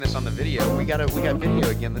this on the video. We got video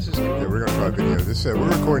again. This is good. Yeah, we're gonna try video. This we're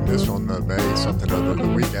recording this on May something or other, the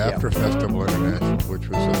week after Festival International, which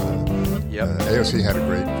was AOC had a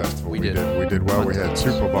great festival. We did well. We had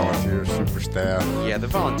super volunteers, super staff. Yeah, the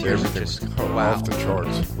volunteers everything are just was off the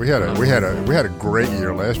charts. We had a great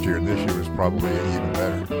year last year, and this year was probably even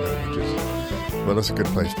better. It's a good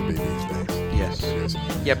place to be these days. Yes, it is.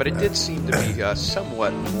 Yeah, but it did seem to be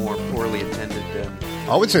somewhat more poorly attended than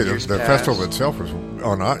I would say the past. festival itself was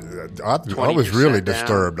I was really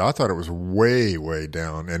disturbed. I thought it was way, way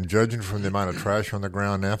down. And judging from the amount of trash on the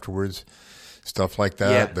ground afterwards, stuff like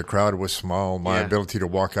that, the crowd was small. My ability to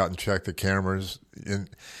walk out and check the cameras.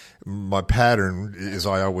 My pattern is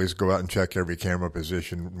I always go out and check every camera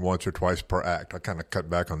position once or twice per act. I kind of cut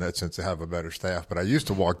back on that since I have a better staff. But I used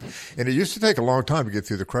to walk, and it used to take a long time to get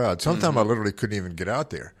through the crowd. Sometimes I literally couldn't even get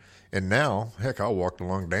out there. And now, heck, I walked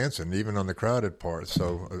along dancing, even on the crowded parts.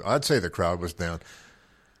 So I'd say the crowd was down.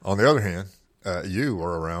 On the other hand, you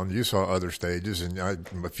were around. You saw other stages, and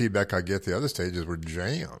the feedback I get, the other stages were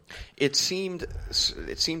jammed. It seemed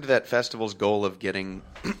that festival's goal of getting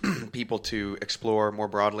people to explore more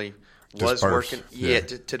broadly was working. Yeah,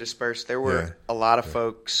 to disperse. There were a lot of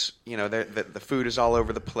folks. You know, the food is all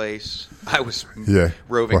over the place. I was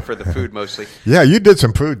roving for the food mostly. Yeah, you did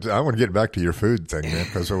some food. I want to get back to your food thing, man.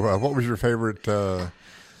 Because what was your favorite? Do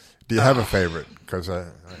you have a favorite? Because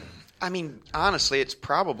I mean, honestly, it's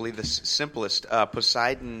probably the simplest.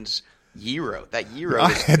 Poseidon's gyro. That gyro.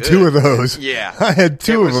 I had two of those. Yeah, I had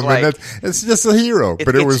two of them, and it's just a gyro,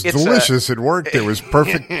 but it was delicious. It worked. It was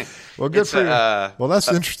perfect. Well, good for you. Well,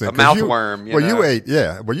 that's interesting. A mouthworm. You ate.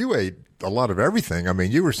 Yeah. Well, you ate a lot of everything. I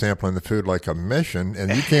mean, you were sampling the food like a mission,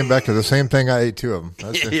 and you came back to the same thing. I ate two of them.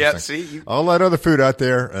 That's interesting. Yeah. See, all that other food out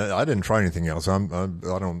there. I didn't try anything else. I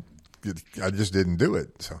just didn't do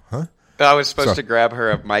it. So, huh? I was supposed to grab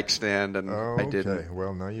her a mic stand, and I didn't. Okay.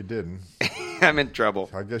 Well, no, you didn't. I'm in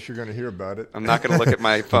trouble. I guess you're going to hear about it. I'm not going to look at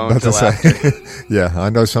my phone until after. Yeah,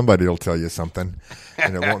 I know somebody will tell you something,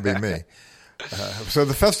 and it won't be me. So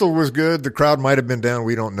the festival was good. The crowd might have been down.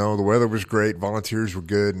 We don't know. The weather was great. Volunteers were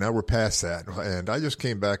good. Now we're past that. And I just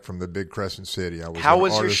came back from the big Crescent City. How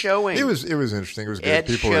was your showing? It was interesting. It was good.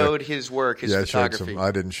 Ed showed his work, his photography.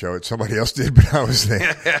 I didn't show it. Somebody else did, but I was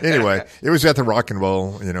there. Anyway, it was at the Rock and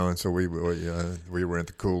Roll, and so we were at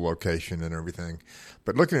the cool location and everything.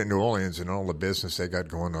 But looking at New Orleans and all the business they got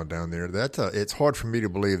going on down there, it's hard for me to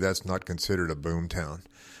believe that's not considered a boom town.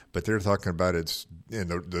 But they're talking about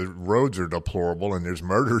the roads are deplorable and there's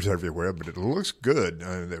murders everywhere, but it looks good.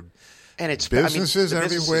 And it's businesses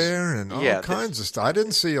everywhere and all kinds of stuff. I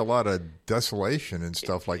didn't see a lot of desolation and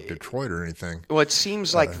stuff like Detroit or anything. Well, it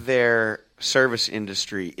seems like their service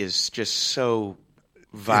industry is just so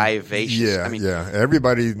vivacious. Yeah,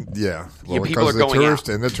 everybody. Yeah, well, people are going out,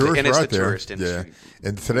 and the tourists and it's right the there. Tourist industry. Yeah,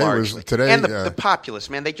 and today, and the populace,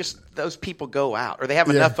 man. Those people go out, or they have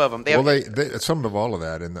enough of them. They some of all of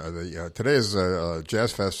that. And today is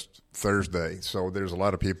Jazz Fest Thursday, so there's a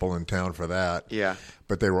lot of people in town for that. Yeah,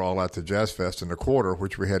 but they were all at the Jazz Fest, and the quarter,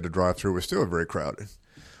 which we had to drive through, was still very crowded.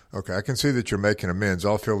 Okay, I can see that you're making amends.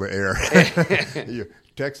 I'll fill the air. You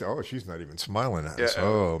text. Oh, she's not even smiling at us.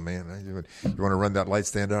 Oh man, you want to run that light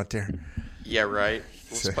stand out there? Yeah, right.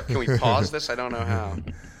 Can we pause this? I don't know how.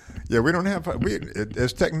 Yeah, we don't have.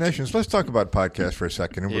 As technicians, let's talk about podcasts for a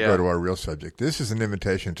second, and we'll go to our real subject. This is an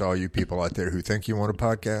invitation to all you people out there who think you want a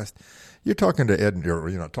podcast. You're talking to Ed, or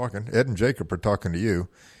you're not talking. Ed and Jacob are talking to you.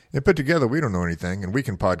 And put together, we don't know anything, and we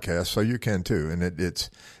can podcast, so you can too. And it's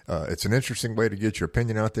an interesting way to get your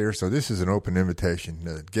opinion out there. So this is an open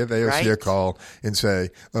invitation. Give AOC a call and say,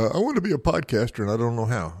 I want to be a podcaster, and I don't know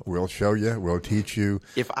how. We'll show you. We'll teach you.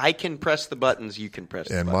 If I can press the buttons, you can press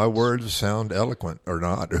the buttons. And my words sound eloquent or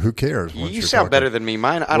not. Who cares? You sound better than me.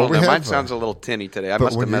 Mine, I don't know. Mine sounds a little tinny today. I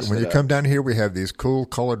must have messed it up. When you come down here, we have these cool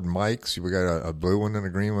colored mics. We got a blue one and a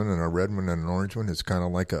green one and a red one and an orange one. It's kind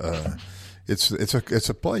of like a... It's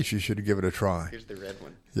a place. You should give it a try. Here's the red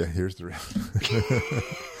one. Yeah, here's the red.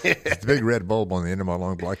 It's the big red bulb on the end of my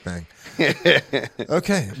long black thing.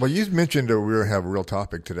 Okay. Well, you mentioned we're going to have a real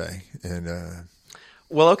topic today, and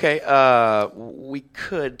well, okay. We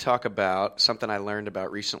could talk about something I learned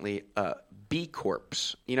about recently. B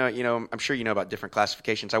Corps. You know. I'm sure you know about different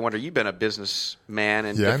classifications. I wonder. You've been a businessman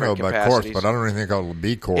in different capacities. I know about Corps, but I don't even think called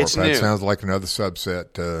B Corp. It's that new. Sounds like another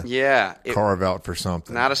subset. Carve out for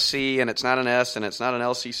something. Not a C, and it's not an S, and it's not an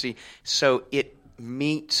LCC. So it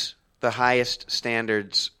meets the highest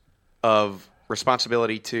standards of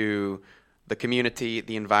responsibility to the community,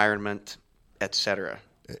 the environment, etc.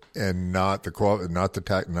 And not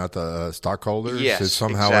the stockholders. Yes, it's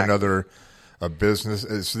somehow exactly. another. a business.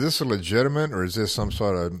 Is this a legitimate, or is this some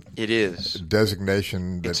sort of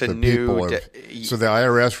designation that it's a the new people have? So the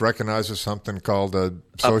IRS recognizes something called a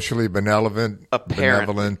socially benevolent.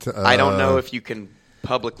 I don't know if you can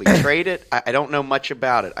publicly trade it. I don't know much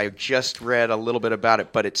about it. I just read a little bit about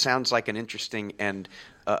it, but it sounds like an interesting and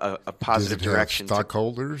a positive direction. Does it have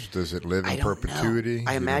stockholders? Does it live in perpetuity?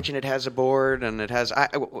 I imagine it has a board, and it has.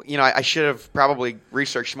 I should have probably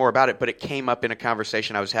researched more about it, but it came up in a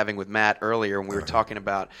conversation I was having with Matt earlier, and we were talking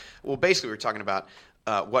about. Well, basically, we were talking about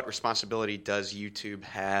what responsibility does YouTube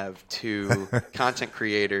have to content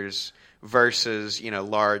creators versus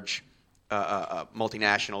large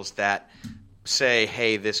multinationals that say,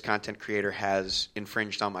 hey, this content creator has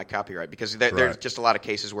infringed on my copyright, because there's just a lot of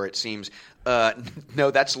cases where it seems,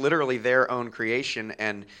 no, that's literally their own creation,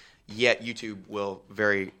 and yet YouTube will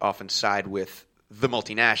very often side with the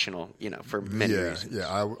multinational, for many reasons.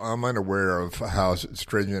 Yeah, I'm unaware of how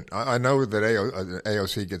stringent. I know that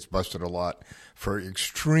AOC gets busted a lot for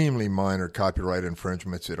extremely minor copyright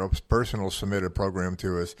infringements. A person will submit a program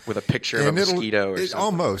to us with a picture of a mosquito or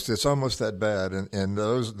something. It's almost that bad, and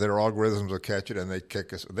their algorithms will catch it, and they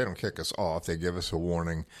kick us. They don't kick us off. They give us a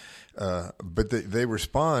warning. But they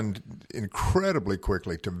respond incredibly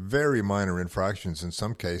quickly to very minor infractions in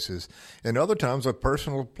some cases. And other times a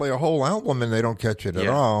person will play a whole album and they don't catch it at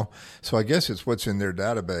all. So I guess it's what's in their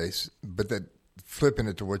database. But that flipping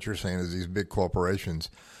it to what you're saying is these big corporations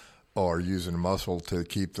are using muscle to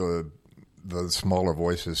keep the smaller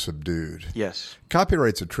voices subdued. Yes.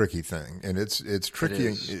 Copyright's a tricky thing, and it's tricky.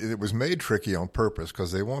 It was made tricky on purpose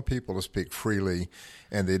because they want people to speak freely,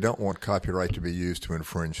 and they don't want copyright to be used to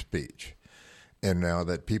infringe speech. And now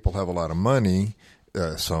that people have a lot of money,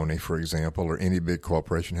 Sony, for example, or any big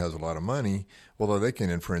corporation has a lot of money, well, they can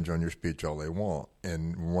infringe on your speech all they want.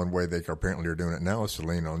 And one way they apparently are doing it now is to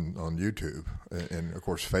lean on YouTube and of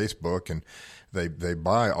course, Facebook. And they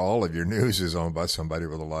buy all of your news is owned by somebody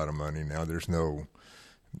with a lot of money now. There's not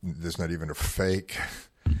even a fake.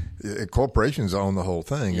 Corporations own the whole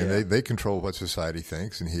thing, and they control what society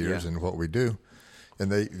thinks and hears and what we do.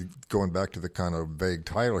 And going back to the kind of vague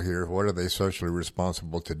title here, what are they socially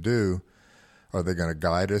responsible to do? Are they going to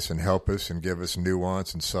guide us and help us and give us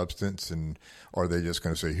nuance and substance? And are they just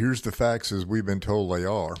going to say, here's the facts as we've been told they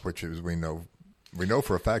are, which is we know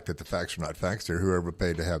for a fact that the facts are not facts. They're whoever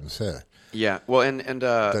paid to have them said. Yeah. Well, and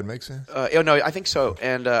does that make sense? No, I think so.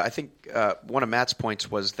 And I think one of Matt's points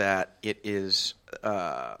was that it is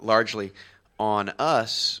largely on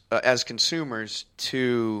us as consumers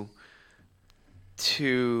to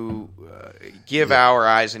give our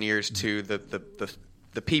eyes and ears to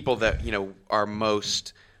the people that are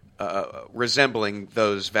most resembling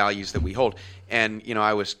those values that we hold. And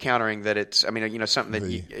I was countering that it's something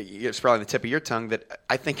that it's probably on the tip of your tongue, that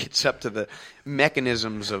I think it's up to the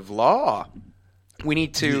mechanisms of law. We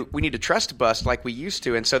need to trust bust like we used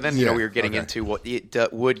to, and so then we were getting into what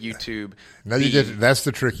would YouTube. Now that's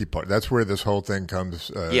the tricky part. That's where this whole thing comes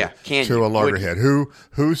to a loggerhead.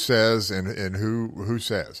 Who says and who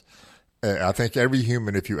says? I think every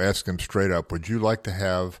human, if you ask them straight up, would you like to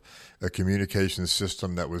have a communication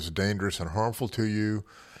system that was dangerous and harmful to you,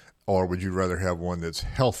 or would you rather have one that's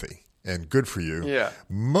healthy and good for you? Yeah.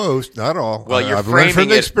 Most, not all. Well, I've learned from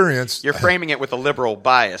the experience. You're framing it with a liberal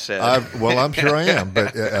bias, Ed. Well, I'm sure I am.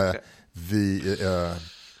 But the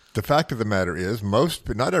fact of the matter is, most,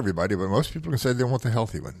 not everybody, but most people can say they want the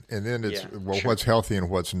healthy one. And then it's, what's healthy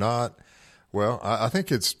and what's not? Well, I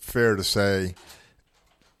think it's fair to say...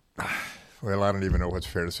 Well, I don't even know what's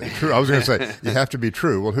fair to say. True. I was going to say you have to be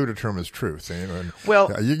true. Well, who determines truth? You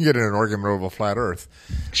can get in an argument over flat Earth.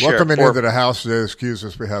 Sure. Welcome into the house today. Excuse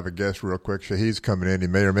us, we have a guest real quick. Shahid's coming in. He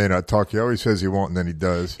may or may not talk. He always says he won't, and then he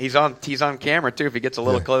does. He's on camera too. If he gets a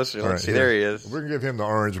little closer, let's see. There he is. We're going to give him the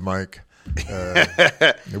orange mic.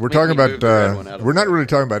 We're talking about. We're not really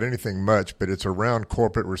talking about anything much, but it's around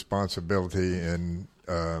corporate responsibility and.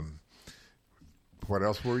 What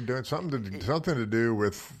else were we doing? Something to do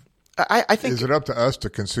with. I think. Is it up to us to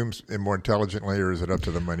consume more intelligently, or is it up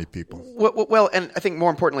to the money people? Well, and I think more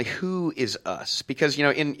importantly, who is us? Because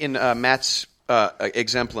in Matt's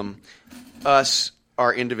exemplum, us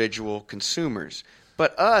are individual consumers,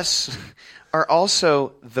 but us are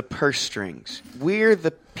also the purse strings. We're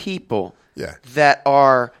the people that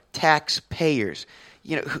are taxpayers.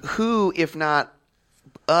 Who, if not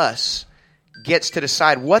us, gets to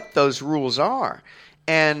decide what those rules are?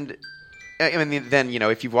 And then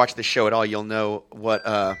if you've watched the show at all, you'll know what.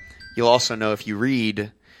 You'll also know if you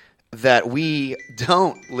read that we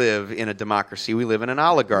don't live in a democracy. We live in an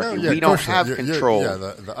oligarchy. We don't have control.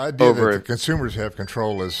 The idea over that the consumers have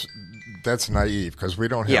control is that's naive because we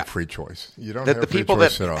don't have free choice. You don't have the free people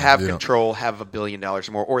choice that at all. have control have $1 billion or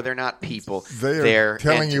more, or they're not people. They're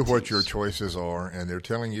telling you what your choices are, and they're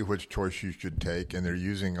telling you which choice you should take, and they're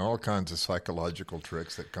using all kinds of psychological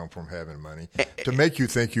tricks that come from having money to make you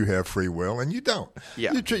think you have free will, and you don't.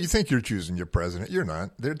 Yeah. You think you're choosing your president. You're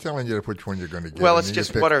not. They're telling you which one you're going to get. Well, it's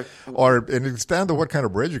just and it's down to what kind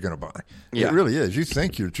of bread you're going to buy. Yeah. It really is. You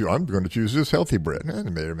think I'm going to choose this healthy bread, and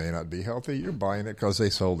it may or may not be healthy. You're buying it because they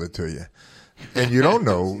sold it to you. And you don't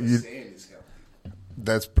know.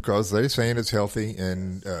 That's because they're saying it's healthy.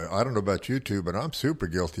 And I don't know about you two, but I'm super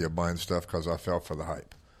guilty of buying stuff because I fell for the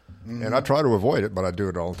hype. Mm-hmm. And I try to avoid it, but I do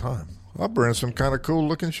it all the time. I brought some kind of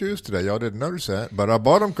cool-looking shoes today. Y'all didn't notice that. But I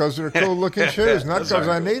bought them because they're cool-looking shoes, not because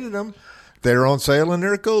I needed them. They're on sale and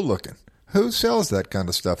they're cool-looking. Who sells that kind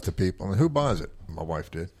of stuff to people? And who buys it? My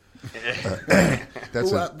wife did. But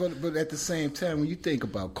at the same time, when you think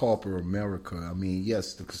about corporate America, I mean,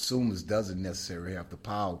 yes, the consumers doesn't necessarily have the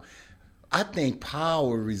power. I think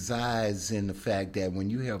power resides in the fact that when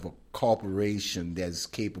you have a corporation that's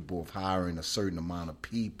capable of hiring a certain amount of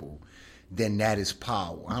people, then that is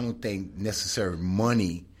power. I don't think necessarily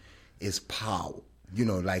money is power. You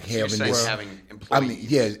know, like having employees. I mean,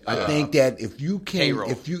 yeah, I think that if you can,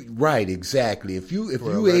 payroll. Right, exactly. If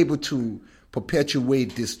you're able to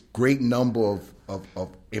perpetuate this great number of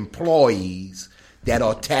employees that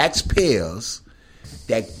are taxpayers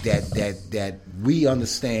that we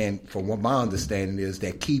understand, from what my understanding is,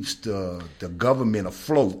 that keeps the government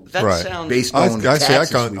afloat. That sounds based on the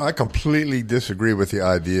taxes. I completely disagree with the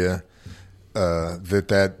idea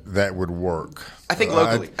that would work. I think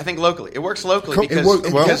locally. It works locally because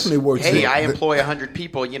it definitely works. Hey, I employ 100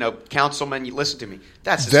 people. You know, councilmen, you listen to me.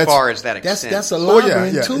 That's as far as that extends. That's a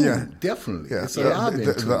lobbying tool. Yeah. Definitely. Yeah. It's a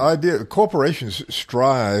lobbying tool. The idea, corporations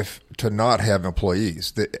strive to not have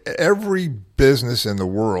employees. Every business in the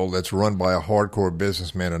world that's run by a hardcore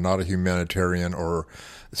businessman and not a humanitarian or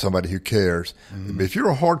somebody who cares. Mm-hmm. If you're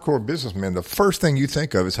a hardcore businessman, the first thing you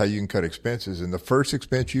think of is how you can cut expenses. And the first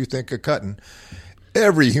expense you think of cutting,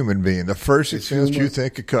 every human being, the first expense you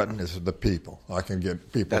think of cutting is the people. I can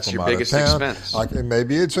get people That's from your out biggest of town. expense.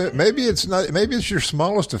 Maybe it's your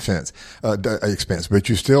smallest expense, but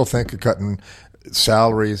you still think of cutting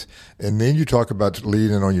salaries, and then you talk about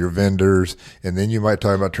leaning on your vendors, and then you might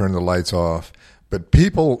talk about turning the lights off. But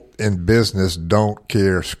people in business don't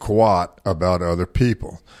care squat about other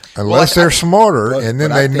people unless they're smarter, and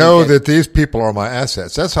then they know that these people are my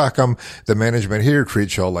assets. That's how come the management here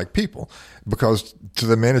treats y'all like people, because to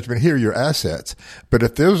the management here, you're assets. But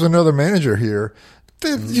if there was another manager here,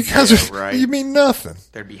 you guys you mean nothing.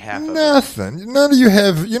 There'd be half of nothing. None of you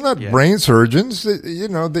have. You're not brain surgeons. You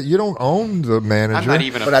know that you don't own the manager. I'm not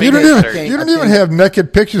even. You don't even have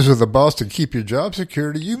naked pictures of the boss to keep your job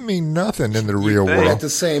security. You mean nothing in the real world.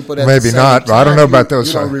 Maybe the not. Time, I don't know about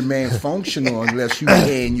those. You don't remain functional unless you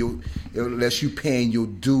paying your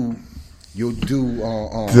due.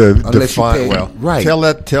 Right. Tell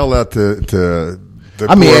that to.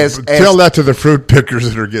 Tell that to the fruit pickers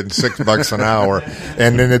that are getting $6 an hour,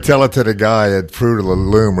 and then they tell it to the guy at Fruit of the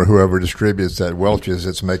Loom or whoever distributes that Welch's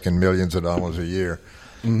that's making millions of dollars a year.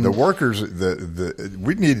 Mm-hmm. The workers,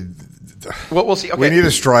 we need. Well, we'll see. Okay. We need a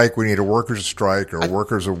strike. We need a workers' strike or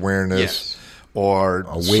workers' awareness or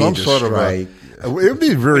some sort strike. Of a. It would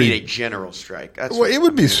be very. We need a general strike. It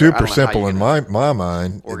would be super simple in my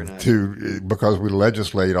mind because we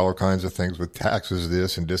legislate all kinds of things with taxes,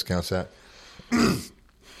 this and discounts that.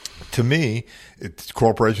 To me, it's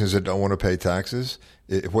corporations that don't want to pay taxes.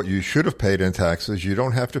 What you should have paid in taxes, you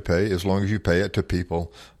don't have to pay as long as you pay it to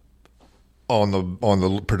people on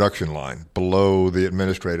the production line below the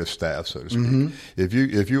administrative staff, so to speak. Mm-hmm.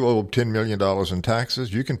 If you owe $10 million in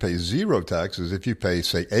taxes, you can pay zero taxes if you pay,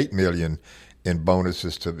 say, $8 million in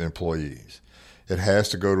bonuses to employees. It has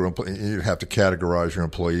to go to you'd have to categorize your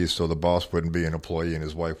employees so the boss wouldn't be an employee and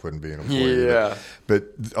his wife wouldn't be an employee. Yeah.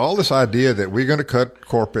 But all this idea that we're going to cut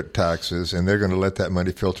corporate taxes and they're going to let that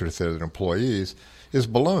money filter to their employees is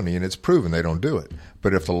baloney, and it's proven they don't do it.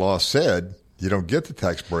 But if the law said you don't get the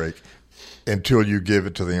tax break until you give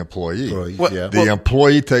it to the employee, the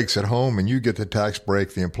employee takes it home and you get the tax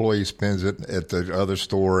break, the employee spends it at the other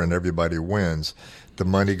store and everybody wins. The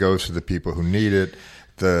money goes to the people who need it.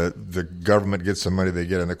 The government gets the money they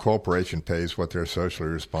get, and the corporation pays what they're socially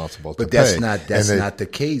responsible to pay. But that's not the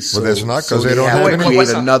case. Well, that's not because they don't have any.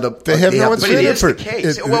 They have no incentive. But it is the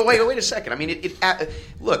case. Well, wait a second. I mean,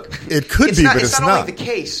 look. It could be, but it's not. It's not only the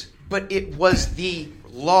case, but it was the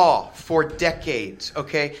law for decades.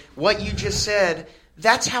 Okay, what you just said.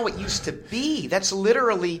 That's how it used to be. That's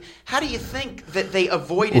literally. How do you think that they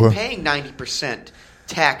avoided paying 90%?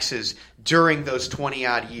 taxes during those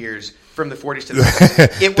 20-odd years from the 40s to the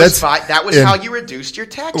 50s. It was that was how you reduced your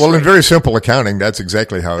tax rate. Well, in very simple accounting, that's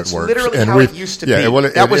exactly how it works. Literally how it used to be.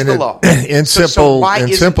 Well, that was the law. In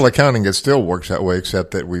simple accounting, it still works that way,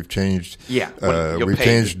 except that we've changed. We've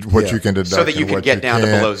changed what you can deduct, so that you can get down to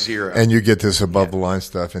below zero, and you get this above the line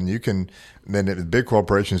stuff, and you can. Then the big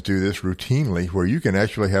corporations do this routinely, where you can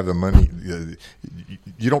actually have the money.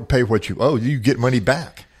 You don't pay what you owe; you get money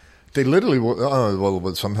back. They literally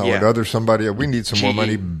will, somehow or other, somebody, we need some more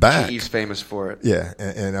money back. GE's famous for it. Yeah,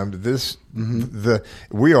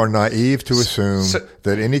 we are naive to assume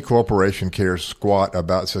that any corporation cares squat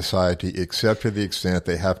about society, except to the extent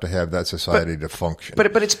they have to have that society to function.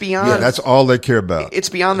 But it's beyond. Yeah, that's all they care about. It's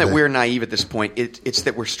beyond that we're naive at this point. It's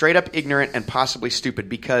that we're straight up ignorant and possibly stupid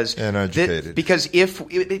because uneducated. Because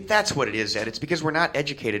that's what it is, Ed. It's because we're not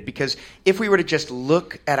educated. Because if we were to just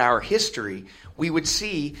look at our history, we would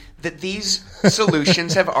see that these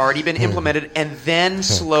solutions have already been implemented and then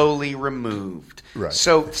slowly removed. Right.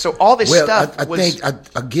 So all this stuff I think,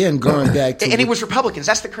 again, going back to... And it was Republicans.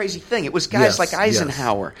 That's the crazy thing. It was guys like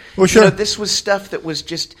Eisenhower. Yes. Well, sure. This was stuff that was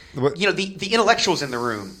just... the intellectuals in the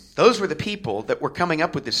room, those were the people that were coming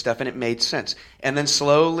up with this stuff, and it made sense. And then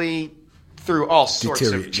slowly... through all sorts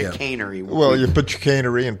of chicanery. Well, you put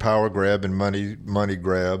chicanery and power grab and money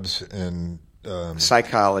grabs and...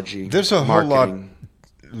 psychology. There's a whole lot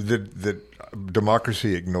that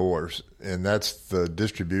democracy ignores, and that's the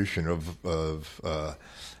distribution of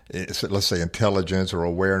let's say intelligence or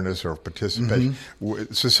awareness or participation.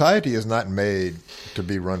 Mm-hmm. Society is not made to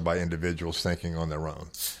be run by individuals thinking on their own.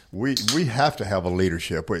 We have to have a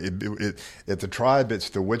leadership. At the tribe, it's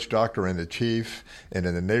the witch doctor and the chief, and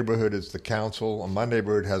in the neighborhood, it's the council. My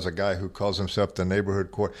neighborhood has a guy who calls himself the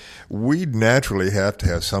neighborhood court. We naturally have to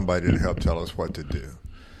have somebody to help tell us what to do.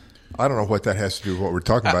 I don't know what that has to do with what we're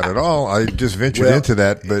talking about at all. I just ventured into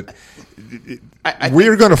that, but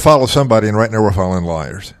we're going to follow somebody, and right now we're following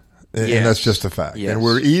liars. And that's just a fact. Yes. And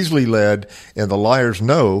we're easily led, and the liars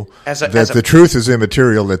know that the truth is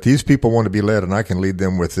immaterial, that these people want to be led, and I can lead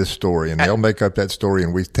them with this story. And they'll make up that story,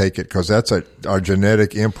 and we take it, because that's our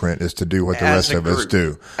genetic imprint is to do what the rest of us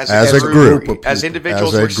do. As a group. As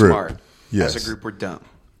individuals, we're smart. Yes. As a group, we're dumb.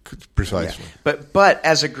 Precisely. Yeah. But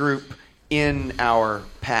as a group in our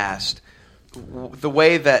past, the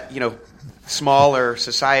way that smaller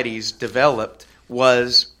societies developed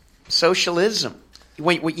was socialism.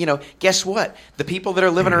 Guess what? The people that are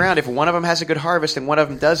living around, if one of them has a good harvest and one of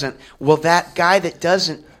them doesn't, well, that guy that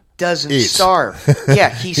doesn't starve. Yeah,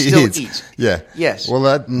 he still eats. Yeah. Yes. Well,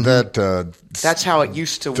 that's how it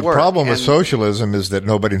used to work. The problem with socialism is that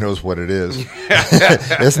nobody knows what it is.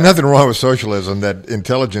 There's nothing wrong with socialism that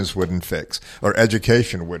intelligence wouldn't fix or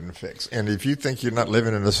education wouldn't fix. And if you think you're not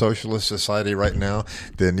living in a socialist society right now,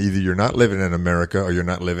 then either you're not living in America or you're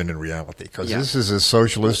not living in reality. Because this is as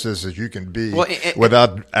socialist as you can be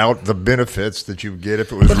without the benefits that you get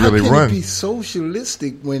if it was really run. But how can it be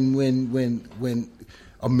socialistic when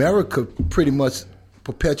America pretty much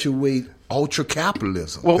perpetuate ultra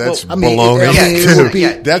capitalism? That's baloney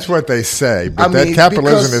too. That's what they say, but that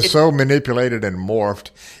capitalism is so manipulated and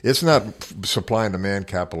morphed. It's not supply and demand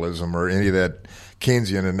capitalism or any of that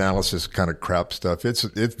Keynesian analysis kind of crap stuff.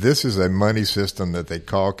 This is a money system that they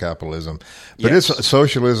call capitalism, but it's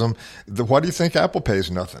socialism. Why do you think Apple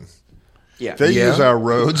pays nothing? Yeah. They use our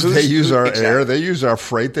roads, they use our air, they use our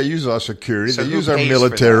freight, they use our security, they use our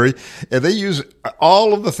military, and they use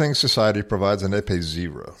all of the things society provides, and they pay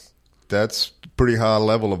zero. That's pretty high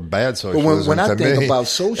level of bad socialism. But when I think about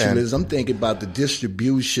socialism, I'm thinking about the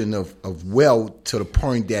distribution of wealth to the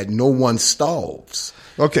point that no one starves.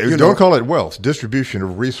 Okay, don't call it wealth. Distribution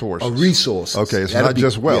of resources. Okay, it's not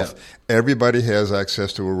just wealth. Yeah. Everybody has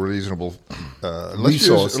access to a reasonable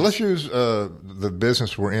resources. Let's use the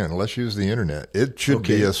business we're in. Let's use the internet. It should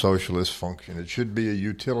be a socialist function. It should be a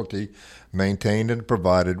utility maintained and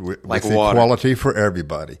provided with equality for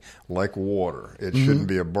everybody, like water. It shouldn't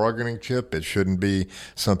be a bargaining chip. It shouldn't be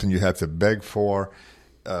something you have to beg for.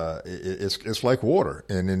 It's like water.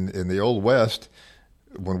 And in the Old West,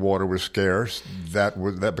 when water was scarce,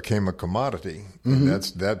 that became a commodity. And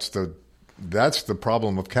that's the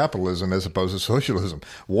problem of capitalism as opposed to socialism.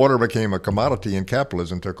 Water became a commodity and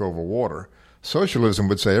capitalism took over water. Socialism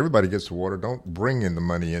would say everybody gets the water. Don't bring in the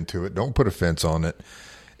money into it. Don't put a fence on it.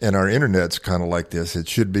 And our internet's kind of like this. It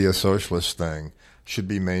should be a socialist thing. Should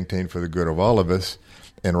be maintained for the good of all of us.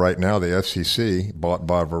 And right now, the FCC, bought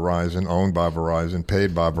by Verizon, owned by Verizon,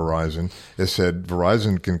 paid by Verizon, has said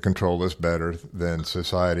Verizon can control this better than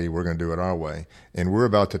society. We're going to do it our way. And we're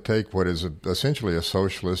about to take what is essentially a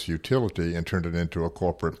socialist utility and turn it into a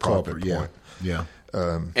corporate profit point. Yeah.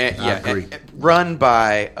 I agree. Run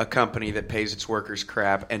by a company that pays its workers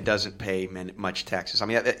crap and doesn't pay much taxes. I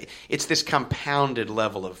mean, it's this compounded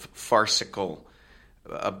level of farcical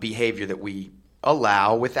behavior that we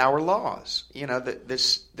allow with our laws. You know,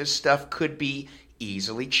 this stuff could be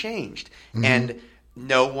easily changed, and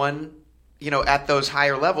no one, at those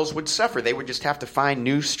higher levels would suffer. They would just have to find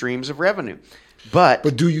new streams of revenue.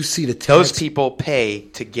 But do you see the tax? Those people pay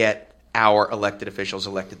to get our elected officials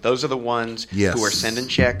elected. Those are the ones who are sending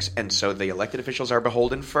checks, and so the elected officials are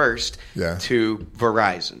beholden first to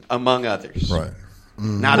Verizon, among others. Right.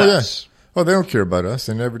 Not us. Yeah. Well, they don't care about us.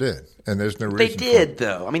 They never did. And there's no reason. They did,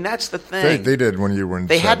 though. I mean, that's the thing. They did when you were in.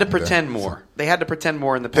 They had to pretend more. They had to pretend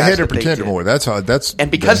more in the past. They had to pretend more. And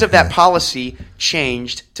because of that, policy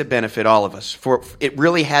changed to benefit all of us. For it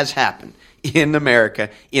really has happened in America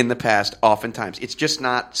in the past. Oftentimes, it's just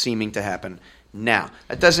not seeming to happen now.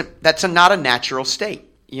 That's not a natural state.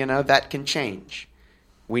 That can change.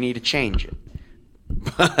 We need to change it,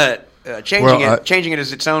 but changing it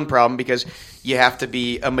is its own problem because you have to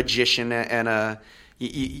be a magician and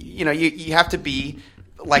you have to be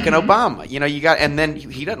like an Obama. And then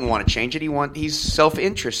he doesn't want to change it. He's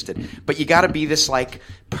self-interested. But you got to be this like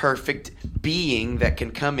perfect being that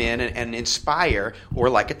can come in and inspire, or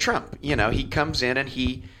like a Trump. He comes in and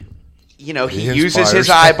he uses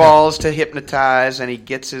his eyeballs to hypnotize, and he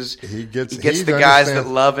gets the guys that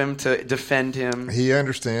love him to defend him. He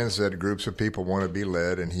understands that groups of people want to be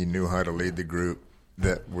led, and he knew how to lead the group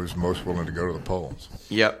that was most willing to go to the polls.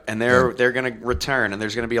 Yep, and they're going to return, and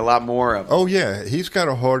there's going to be a lot more of them. Oh yeah, he's got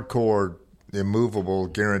a hardcore, immovable,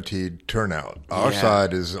 guaranteed turnout. Our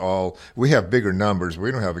side is we have bigger numbers.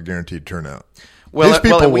 We don't have a guaranteed turnout. Well,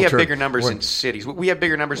 we have bigger numbers in cities. We have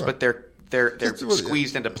bigger numbers, but they're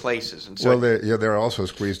squeezed into places, and so they're also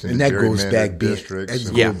squeezed into districts. That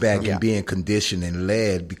goes back and being conditioned and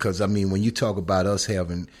led. Because I mean, when you talk about us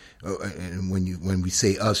having, and when we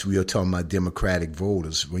say us, we are talking about Democratic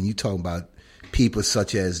voters. When you talk about people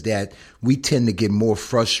such as that, we tend to get more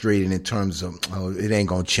frustrated in terms of it ain't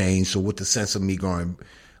gonna change. So what the sense of me going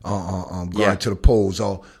to the polls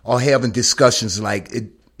or having discussions like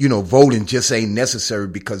it. Voting just ain't necessary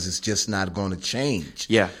because it's just not going to change.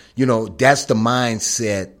 Yeah. That's the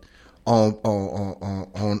mindset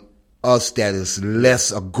on us that is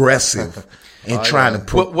less aggressive and trying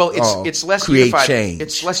to it's less create unified. Change.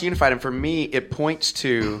 It's less unified, and for me, it points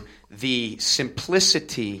to the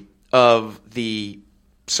simplicity of the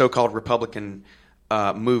so-called Republican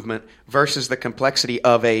movement versus the complexity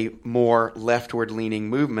of a more leftward-leaning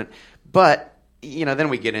movement. But then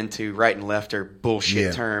we get into right and left are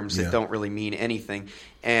bullshit terms that don't really mean anything.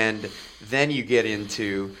 And then you get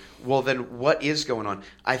into, well, then what is going on?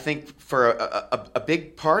 I think for a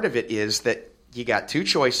big part of it is that you got two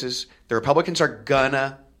choices. The Republicans are going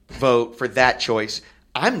to vote for that choice.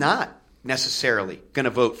 I'm not necessarily going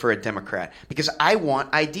to vote for a Democrat because I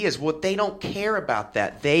want ideas. Well, they don't care about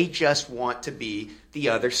that. They just want to be the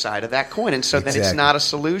other side of that coin, and so then it's not a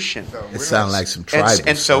solution. It sounds like some tribal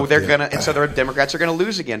and so the Democrats are gonna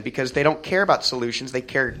lose again because they don't care about solutions. They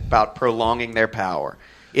care about prolonging their power.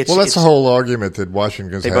 That's the whole argument that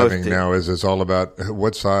Washington's having now. Is it's all about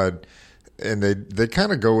what side. And they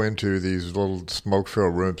kind of go into these little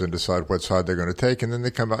smoke-filled rooms and decide what side they're going to take, and then they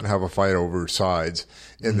come out and have a fight over sides.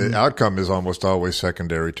 And the outcome is almost always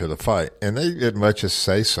secondary to the fight. And they as much as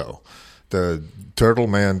say so. The Turtle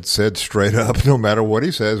Man said straight up, no matter what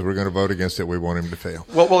he says, we're going to vote against it. We want him to fail.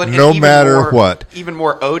 Well, and no matter what. Even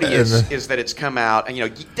more odious is that it's come out,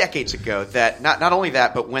 decades ago that not only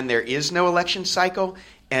that, but when there is no election cycle.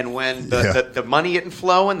 And when the money isn't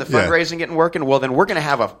flowing, the fundraising isn't working, well, then we're going to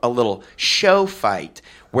have a little show fight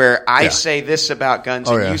where I say this about guns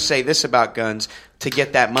and you say this about guns to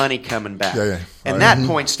get that money coming back. And that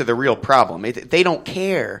points to the real problem. They don't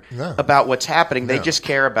care about what's happening. They just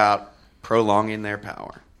care about prolonging their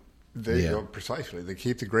power. Precisely. They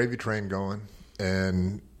keep the gravy train going,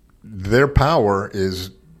 and their power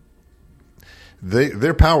is...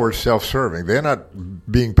 Their power is self-serving. They're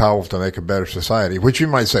not being powerful to make a better society, which you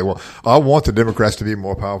might say, well, I want the Democrats to be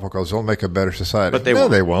more powerful because they'll make a better society. But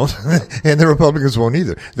they won't. And the Republicans won't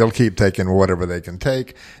either. They'll keep taking whatever they can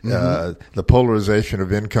take. The polarization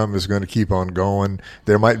of income is going to keep on going.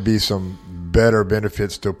 There might be some better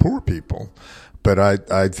benefits to poor people, but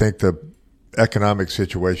I think the economic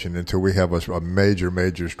situation, until we have a major,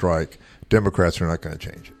 major strike, Democrats are not going to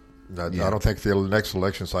change it. I don't think the next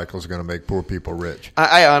election cycle is going to make poor people rich.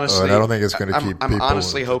 I honestly, I don't think it's going to keep people. I'm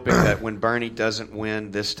honestly hoping that when Bernie doesn't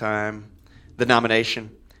win this time, the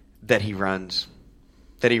nomination, that he runs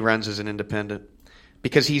as an independent,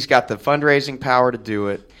 because he's got the fundraising power to do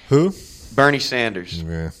it. Who? Bernie Sanders.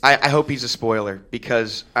 Yeah. I hope he's a spoiler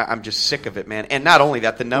because I'm just sick of it, man. And not only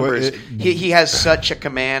that, the numbers, he has such a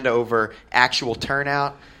command over actual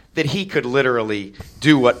turnout that he could literally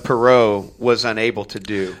do what Perot was unable to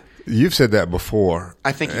do. You've said that before.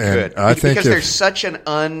 I think he could. Because there's such an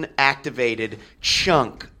unactivated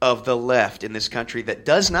chunk of the left in this country that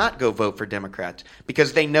does not go vote for Democrats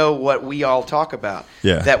because they know what we all talk about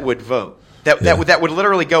that would vote. That would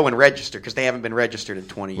literally go and register because they haven't been registered in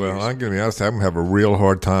 20 years. Well, I'm going to be honest. I'm going to have a real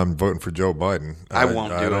hard time voting for Joe Biden. I won't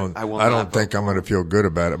do it. I don't think I'm going to feel good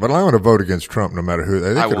about it. But I'm going to vote against Trump no matter who.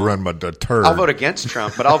 They could run a turd. I'll vote against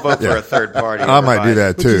Trump, but I'll vote for a third party. I might do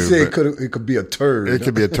that too. You say it could be a turd. It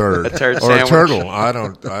could be a turd. A turd or sandwich. A turtle.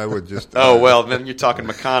 I would just. Oh well, then you're talking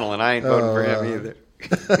McConnell, and I ain't voting for him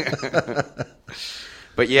either.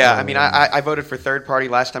 But yeah, I mean, I voted for third party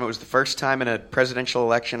last time. It was the first time in a presidential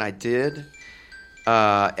election I did.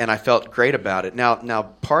 And I felt great about it. Now,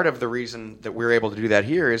 part of the reason that we're able to do that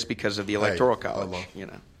here is because of the Electoral College.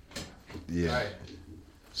 Yeah. Right.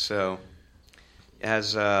 So,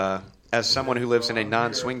 as someone who lives in a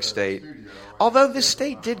non-swing state, although this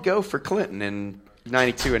state did go for Clinton in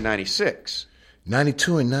 92 and 96.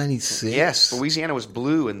 92 and 96? Yes, Louisiana was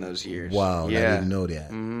blue in those years. Wow, yeah. I didn't know that.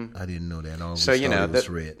 Mm-hmm. I didn't know that. I always so, thought it was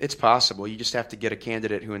red. It's possible. You just have to get a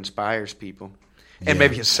candidate who inspires people. And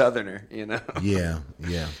maybe a Southerner, Yeah.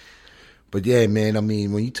 But yeah, man, I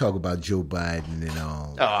mean, when you talk about Joe Biden and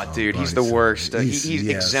all. Oh, dude, he's the worst. He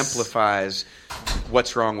exemplifies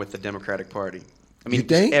what's wrong with the Democratic Party. I mean, you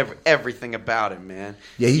think? Everything about him, man.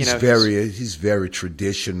 Yeah, he's very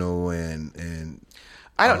traditional and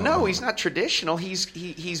I don't know. He's not traditional.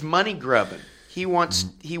 He's money grubbing. He wants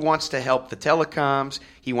to help the telecoms.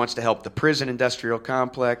 He wants to help the prison industrial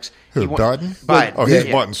complex. Biden? Biden. Oh, he's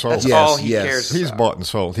bought and sold. That's all he cares about. He's bought and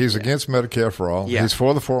sold. He's against Medicare for all. Yeah. He's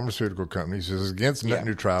for the pharmaceutical companies. He's against net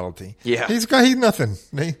neutrality. Yeah. He's nothing.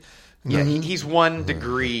 He's 1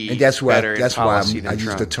 degree and that's why better that's in why policy I use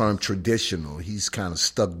Trump. the term traditional. He's kind of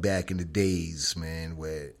stuck back in the days, man.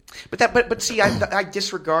 But see, I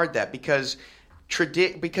disregard that because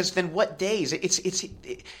then what days?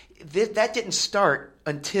 That didn't start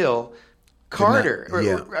until Carter.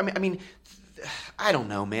 I mean, I don't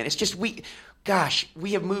know, man. It's just we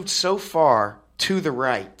have moved so far to the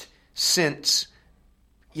right since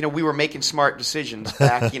we were making smart decisions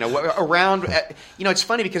back, around, it's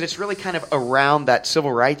funny because it's really kind of around that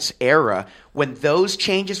civil rights era when those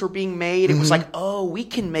changes were being made. It was like, oh, we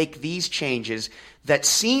can make these changes that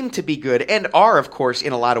seem to be good and are, of course,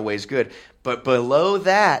 in a lot of ways good. But below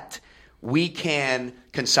that, we can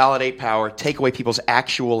consolidate power, take away people's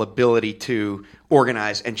actual ability to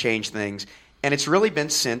organize and change things. And it's really been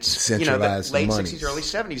since the late 60s, early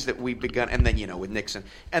 70s that we've begun. And then, with Nixon.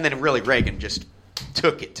 And then really Reagan just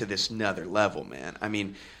took it to this another level, man. I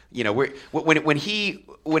mean, when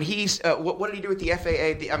he's what did he do with the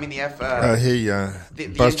FAA? He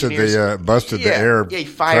busted the Air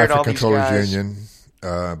Traffic Controllers Union.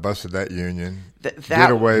 Busted that union. Did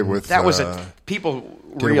away with people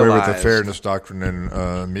did away with the fairness doctrine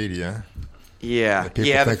in media. Yeah,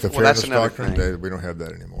 people think the fairness doctrine. We don't have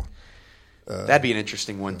that anymore. That'd be an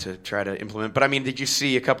interesting one to try to implement. But I mean, did you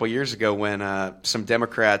see a couple years ago when some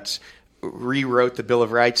Democrats rewrote the Bill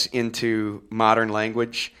of Rights into modern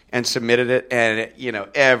language and submitted it, and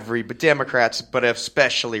every Democrats, but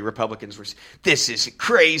especially Republicans, were, this is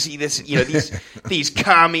crazy. This these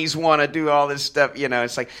commies want to do all this stuff.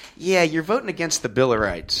 It's like, yeah, you're voting against the Bill of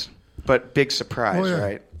Rights, but big surprise,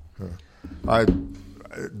 right? I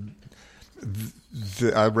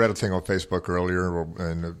read a thing on Facebook earlier,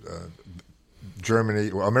 and Germany,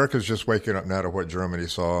 America's just waking up now to what Germany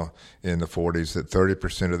saw in the 40s, that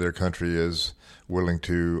 30% of their country is willing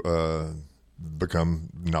to become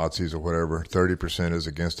Nazis or whatever. 30% is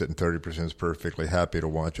against it, and 30% is perfectly happy to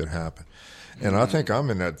watch it happen. And I think I'm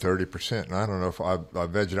in that 30%, and I don't know if I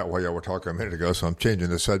vegged out while y'all were talking a minute ago, so I'm changing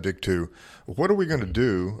the subject to what are we going to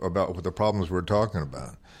do about the problems we're talking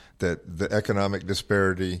about? That the economic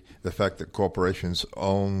disparity, the fact that corporations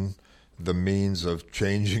own the means of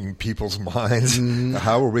changing people's minds.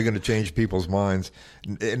 How are we going to change people's minds?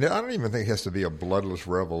 And I don't even think it has to be a bloodless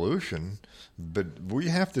revolution, but we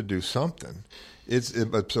have to do something. It's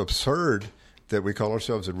absurd that we call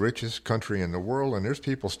ourselves the richest country in the world, and there's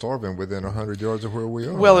people starving within 100 yards of where we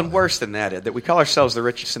are. Well, and worse than that, Ed, that we call ourselves the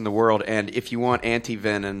richest in the world, and if you want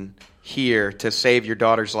antivenin here to save your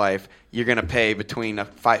daughter's life, you're going to pay between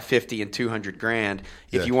 $50 and $200,000.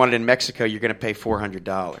 If you want it in Mexico, you're going to pay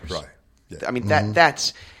 $400. Right. Yeah. I mean, that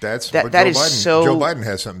is so. Joe Biden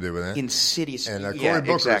has something to do with that. Insidious. And Cory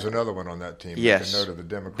Booker is another one on that team. Yes. A note of the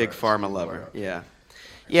Democrats. Big pharma lover. Yeah.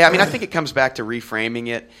 I mean, I think it comes back to reframing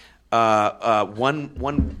it.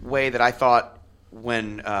 One way that I thought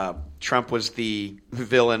when Trump was the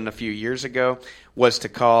villain a few years ago was to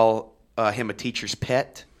call him a teacher's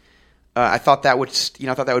pet. I thought that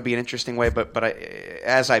would be an interesting way, but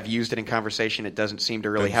as I've used it in conversation, it doesn't seem to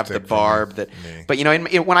really have the barb that. But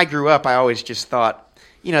when I grew up, I always just thought,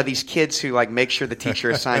 these kids who make sure the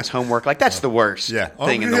teacher assigns homework, that's the worst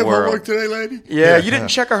thing in the world. Homework today, lady? Yeah, you didn't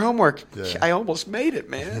check our homework. Yeah. I almost made it,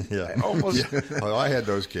 man. Yeah, I almost. Well, I had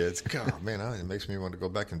those kids. God, man, it makes me want to go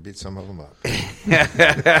back and beat some of them up.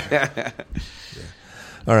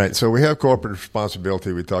 All right, so we have corporate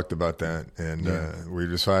responsibility. We talked about that, and we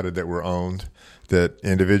decided that we're owned, that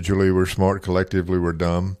individually we're smart, collectively we're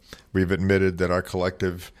dumb. We've admitted that our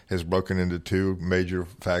collective has broken into two major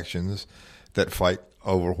factions that fight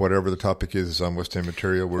over whatever the topic is almost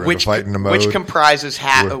immaterial. We're in a fighting mode. Which comprises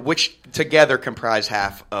which together comprise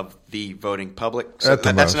half of the voting public. So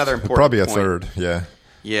that's another important probably a point. Third, yeah.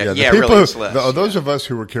 Yeah, really it's less. Those of us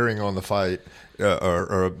who were carrying on the fight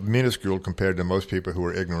are minuscule compared to most people who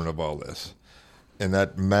are ignorant of all this. And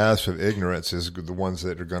that mass of ignorance is the ones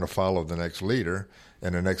that are going to follow the next leader,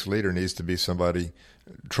 and the next leader needs to be somebody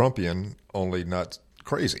Trumpian, only not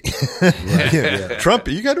crazy. Trump,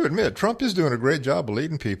 you got to admit, Trump is doing a great job of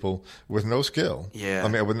leading people with no skill. Yeah. I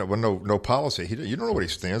mean, with no policy. You don't know what he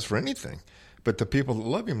stands for anything. But the people that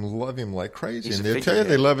love him like crazy. He's and they'll tell you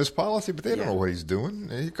they love his policy, but they don't know what he's doing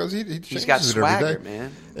because he changes got swagger, it every day.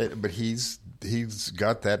 Man. But he's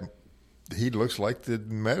got that. He looks like the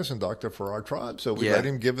medicine doctor for our tribe, so we let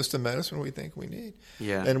him give us the medicine we think we need.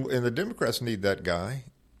 Yeah. And the Democrats need that guy.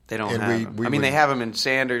 They don't have him. They have him in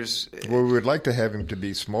Sanders. Well, we would like to have him to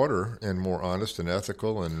be smarter and more honest and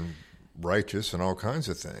ethical and righteous and all kinds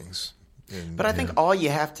of things. But I think all you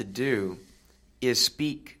have to do is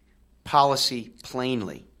speak policy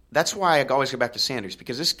plainly. That's why I always go back to Sanders,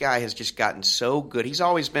 because this guy has just gotten so good. He's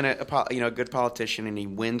always been a good politician, and he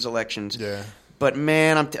wins elections. Yeah. But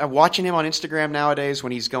man, I'm watching him on Instagram nowadays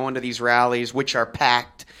when he's going to these rallies, which are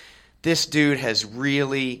packed. This dude has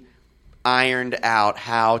really ironed out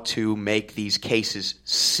how to make these cases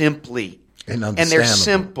simply. And they're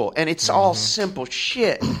simple. And it's all simple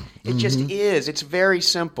shit. It just is. It's very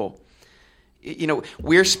simple.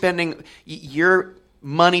 We're spending your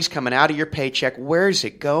money's coming out of your paycheck. Where's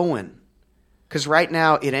it going? Because right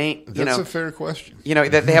now it ain't. That's a fair question.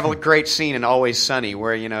 They have a great scene in Always Sunny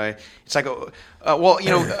where it's like,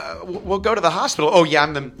 we'll go to the hospital. Oh yeah,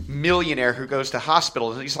 I'm the millionaire who goes to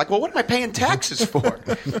hospitals. And he's like, well, what am I paying taxes for?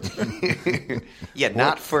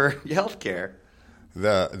 Not for healthcare.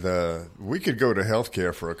 We could go to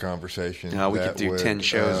healthcare for a conversation. No, we could do 10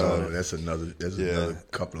 shows on it. That's another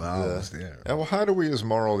couple of hours there. Well, how do we as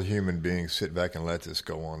moral human beings sit back and let this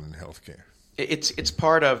go on in healthcare? It's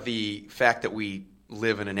part of the fact that we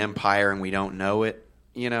live in an empire and we don't know it.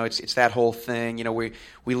 It's that whole thing.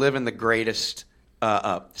 We live in the greatest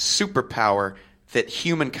superpower that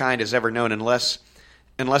humankind has ever known, unless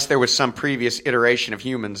there was some previous iteration of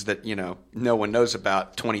humans that no one knows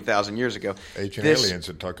about 20,000 years ago. Ancient aliens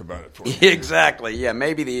would talk about it for you. Exactly. Yeah,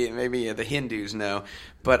 maybe the Hindus know,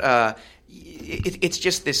 but it's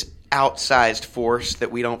just this outsized force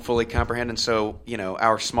that we don't fully comprehend, and so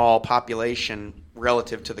our small population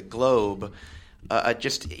relative to the globe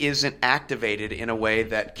just isn't activated in a way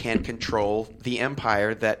that can control the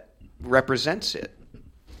empire that represents it.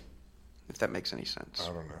 If that makes any sense.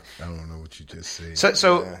 I don't know what you just said.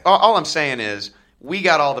 So all I'm saying is we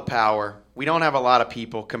got all the power. We don't have a lot of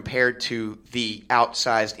people compared to the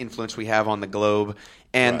outsized influence we have on the globe,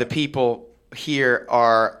 and the people here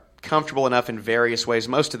are comfortable enough in various ways.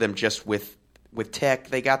 Most of them just with tech.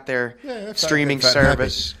 They got their streaming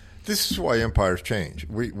service. This is why empires change.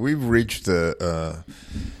 We've reached we're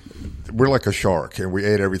like a shark, and we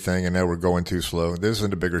ate everything, and now we're going too slow. There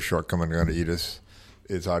isn't a bigger shark coming down to eat us.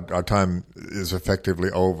 It's our time is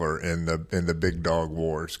effectively over in the big dog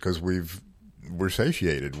wars because we're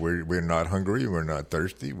satiated. We're not hungry. We're not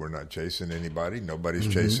thirsty. We're not chasing anybody. Nobody's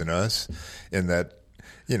chasing us. In that,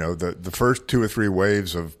 the first 2 or 3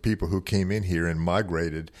 waves of people who came in here and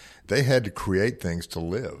migrated, they had to create things to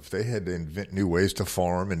live. They had to invent new ways to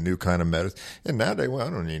farm and new kind of medicine. And nowadays, I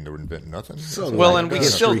don't need to invent nothing. And we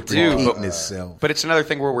still do, but it's another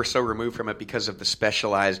thing where we're so removed from it because of the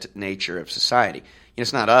specialized nature of society.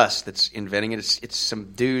 It's not us that's inventing it. It's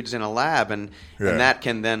some dudes in a lab, and that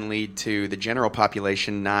can then lead to the general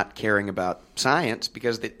population not caring about science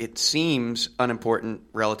because it seems unimportant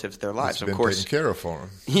relative to their lives. It's been taken care of for them.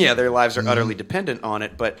 Yeah, their lives are utterly dependent on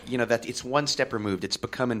it, but that it's one step removed. It's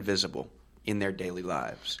become invisible in their daily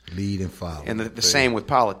lives. Lead and follow. And the same with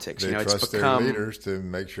politics. They trust their leaders to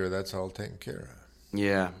make sure that's all taken care of.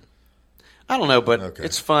 Yeah. I don't know, but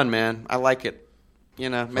it's fun, man. I like it. You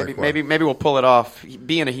know, maybe we'll pull it off.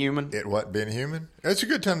 Being a human. Being a human? It's a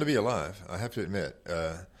good time to be alive, I have to admit.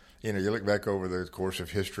 You know, you look back over the course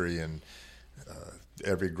of history and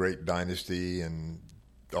every great dynasty and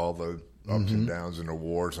all the ups and downs and the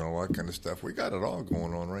wars and all that kind of stuff. We got it all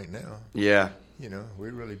going on right now. Yeah. You know, we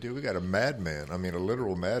really do. We got a madman. I mean, a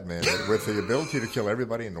literal madman with the ability to kill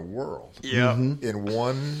everybody in the world. Yeah. In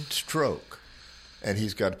one stroke. And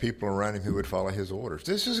he's got people around him who would follow his orders.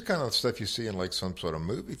 This is the kind of stuff you see in like some sort of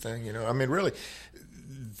movie thing, you know. I mean, really,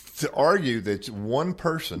 to argue that one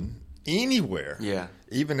person anywhere,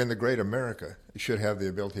 even in the great America, should have the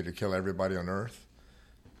ability to kill everybody on Earth,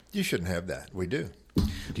 you shouldn't have that. We do.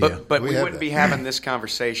 But we wouldn't be having this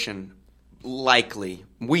conversation. Likely,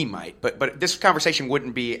 we might, but this conversation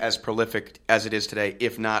wouldn't be as prolific as it is today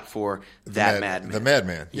if not for that madman. The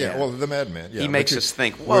madman, well, the madman. Yeah. He makes us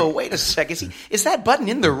think. Whoa, wait a second. Is that button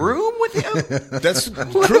in the room with him? That's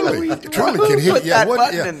truly. Can he put that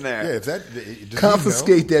button in there? Yeah, if that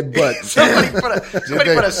confiscate that button. somebody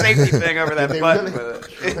put a safety thing over that button.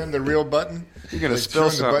 Really turn the real button. You're gonna spill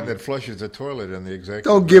something. The button that flushes the toilet in the executive.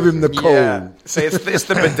 Don't give him the code. Yeah. Say it's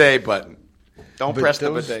the bidet button. Don't press the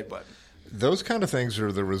bidet button. Those kind of things are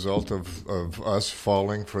the result of us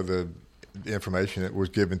falling for the information that was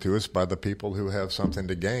given to us by the people who have something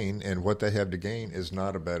to gain, and what they have to gain is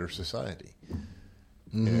not a better society.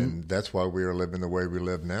 And that's why we are living the way we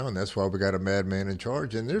live now, and that's why we got a madman in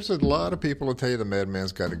charge. And there's a lot of people who tell you the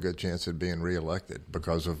madman's got a good chance of being reelected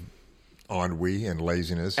because of ennui and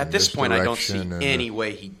laziness. At this point, I don't see any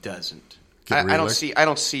way he doesn't. I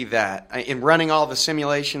don't see that in running all the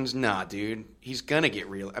simulations. Nah, dude, he's gonna get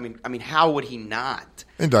real. I mean, how would he not?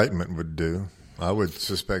 Indictment would do. I would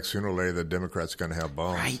suspect sooner or later the Democrats are going to have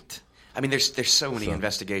bombs. Right. I mean, there's so many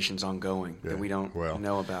investigations ongoing that we don't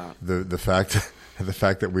know about. The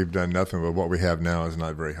fact that we've done nothing with what we have now is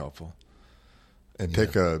not very helpful. And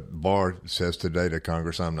Barr says today to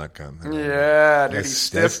Congress, "I'm not coming." Yeah, dude, he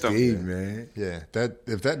stiffed him. Deep, man. Yeah,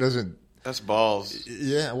 if that doesn't. That's balls.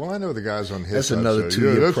 Yeah, well, I know the guys on his That's side. Another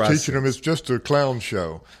 2-year process. Teaching them it's just a clown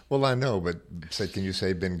show. Well, I know, but can you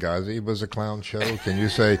say Benghazi was a clown show? Can you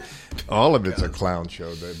say all of it's a clown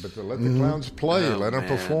show? But let the clowns play, let them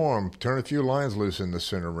perform, turn a few lions loose in the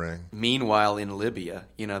center ring. Meanwhile, in Libya,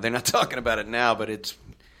 they're not talking about it now, but it's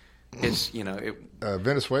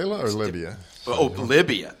Venezuela or Libya?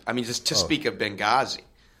 Libya. I mean, just to speak of Benghazi.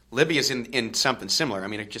 Libya's in something similar. I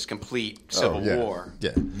mean, it's just complete civil war.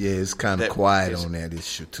 Yeah, it's kind of quiet on that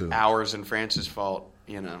issue too. Ours and France's fault,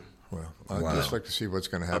 Well, I'd just like to see what's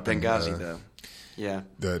going to happen. Benghazi, though. Yeah.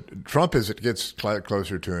 Trump, as it gets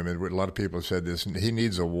closer to him, and a lot of people have said this, he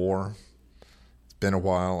needs a war. It's been a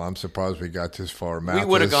while. I'm surprised we got this far. We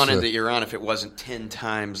would have gone into Iran if it wasn't 10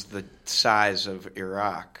 times the size of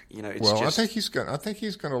Iraq. I think he's going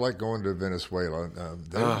to like going to Venezuela.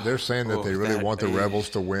 They're saying that they really want the rebels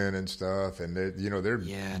to win and stuff, and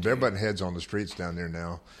they're butting heads on the streets down there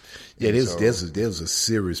now. Yeah, there's a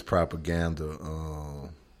serious propaganda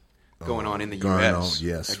going on in the U.S.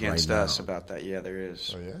 against right us now. About that. Yeah, there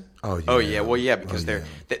is. Oh yeah. Oh yeah. Well, yeah, because they're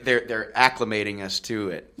acclimating us to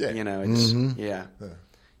it. Yeah. It's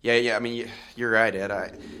yeah. I mean, you're right,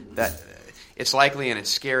 Ed. It's likely and it's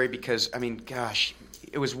scary because gosh,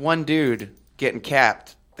 it was one dude getting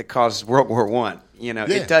capped that caused World War I.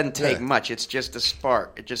 It doesn't take much. It's just a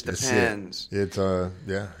spark. It just depends. It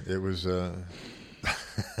was.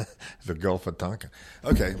 The Gulf of Tonkin.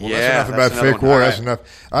 Okay, well, that's enough about fake war. That's enough.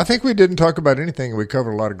 I think we didn't talk about anything. We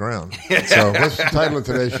covered a lot of ground. So what's the title of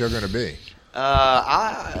today's show going to be?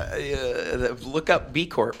 Look up B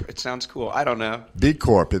Corp. It sounds cool. I don't know. B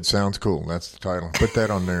Corp. It sounds cool. That's the title. Put that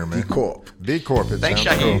on there, man. B Corp. B Corp. Thanks,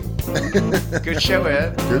 sounds Shaheed. cool. Good show,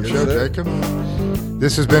 Ed. Good show, Jacob.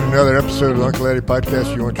 This has been another episode of the Uncle Eddie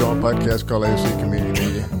Podcast. If you want your own podcast, call AOC Community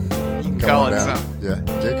Media. Call it something. Yeah,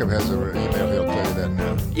 Jacob has an email. He'll tell you that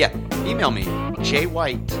now. Yeah, email me,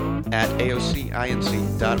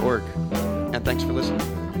 jwhite@aocinc.org. And thanks for listening.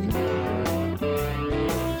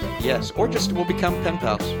 Yes, or just we'll become pen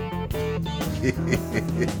pals.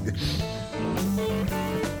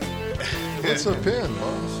 What's a pen,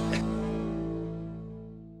 boss?